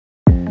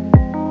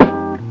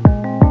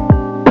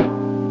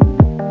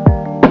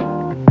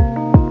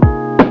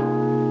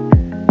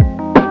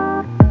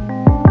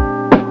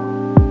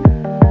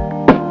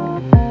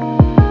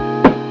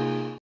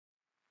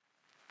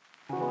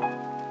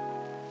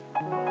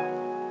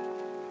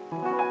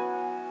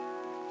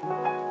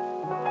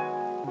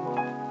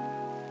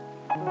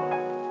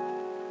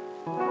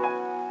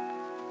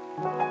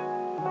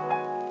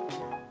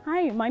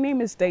My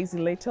name is Daisy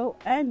Little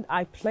and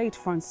I played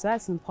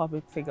Frances in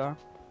Public Figure.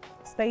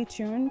 Stay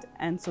tuned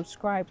and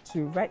subscribe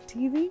to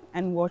REDTV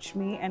and watch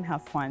me and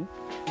have fun.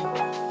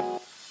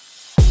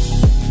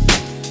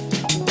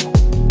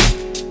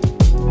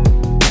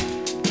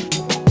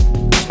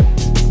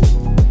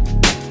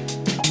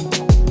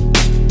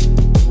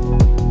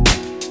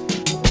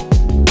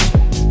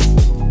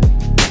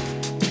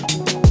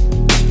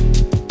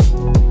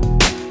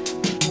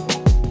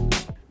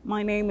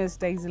 My name is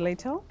Daisy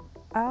Little.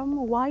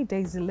 Why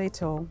Daisy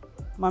Little?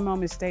 My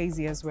mom is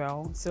Daisy as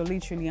well, so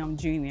literally I'm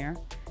Junior.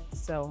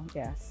 So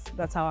yes,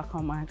 that's how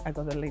I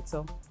got the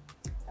Little.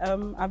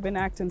 I've been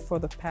acting for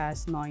the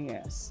past 9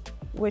 years.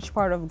 Which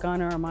part of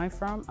Ghana am I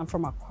from? I'm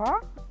from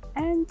Accra,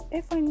 and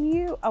if I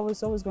knew I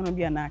was always going to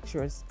be an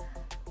actress.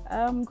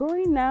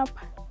 Growing up,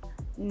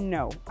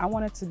 no, I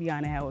wanted to be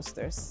an air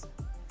hostess.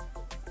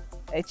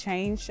 It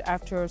changed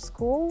after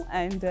school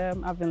and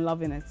I've been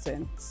loving it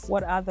since.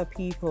 What other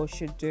people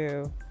should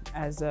do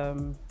as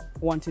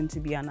wanting to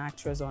be an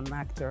actress or an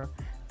actor.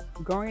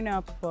 Growing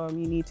up,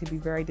 you need to be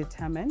very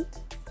determined.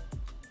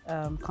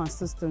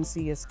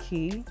 Consistency is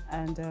key,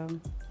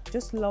 and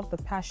just love the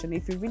passion.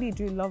 If you really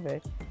do love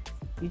it,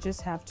 you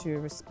just have to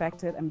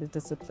respect it and be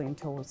disciplined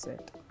towards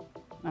it.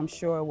 I'm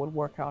sure it would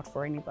work out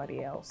for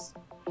anybody else.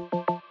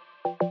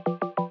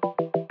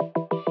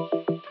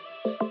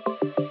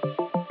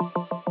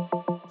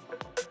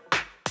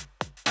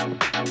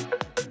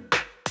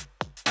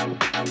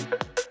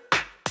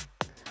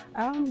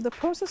 The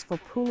process for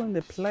pulling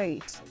the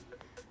plate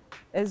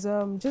is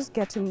just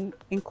getting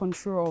in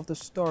control of the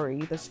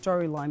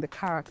storyline, the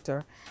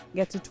character,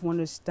 getting to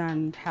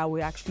understand how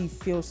it actually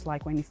feels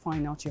like when you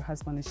find out your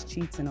husband is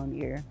cheating on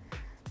you.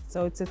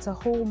 So it's a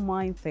whole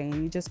mind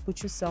thing. You just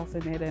put yourself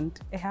in it and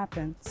it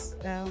happens.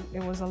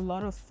 It was a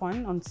lot of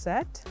fun on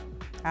set,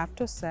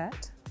 after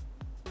set.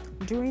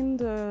 During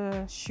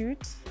the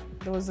shoot,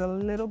 there was a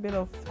little bit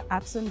of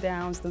ups and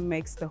downs that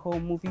makes the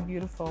whole movie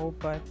beautiful,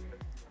 but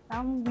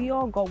we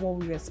all got what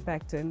we were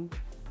expecting.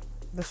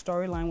 The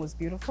storyline was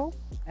beautiful,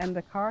 and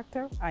the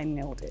character, I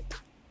nailed it.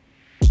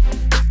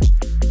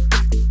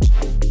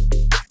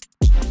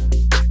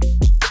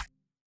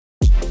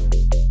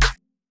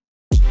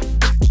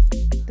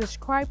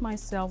 Describe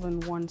myself in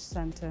one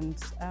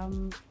sentence.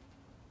 I'm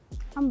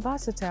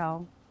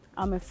versatile.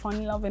 I'm a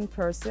fun-loving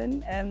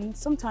person, and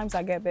sometimes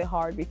I get a bit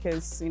hard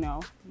because,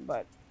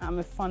 but I'm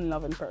a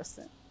fun-loving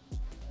person.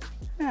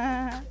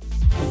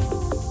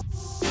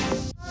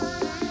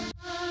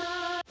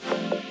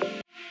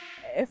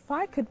 If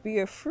I could be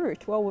a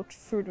fruit, what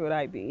fruit would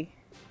I be?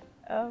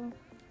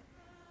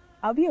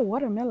 I'll be a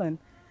watermelon.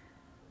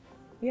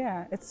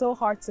 Yeah, it's so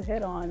hard to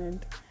hit on,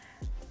 and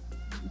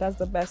that's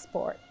the best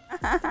part.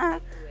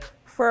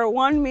 For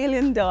 $1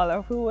 million,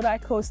 who would I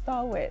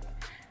co-star with?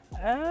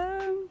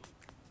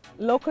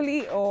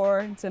 Locally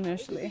or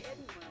internationally?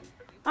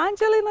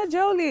 Angelina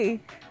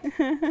Jolie.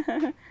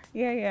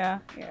 Yeah.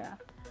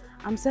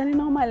 I'm sending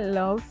all my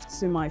love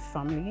to my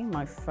family,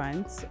 my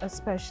friends,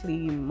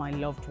 especially my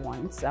loved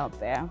ones out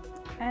there.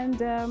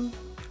 And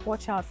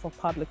watch out for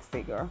Public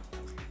Figure.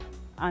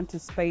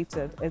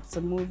 Anticipated. It's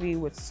a movie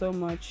with so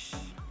much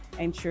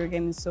intrigue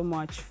and so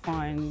much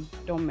fun.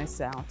 Don't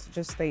miss out.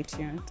 Just stay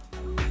tuned.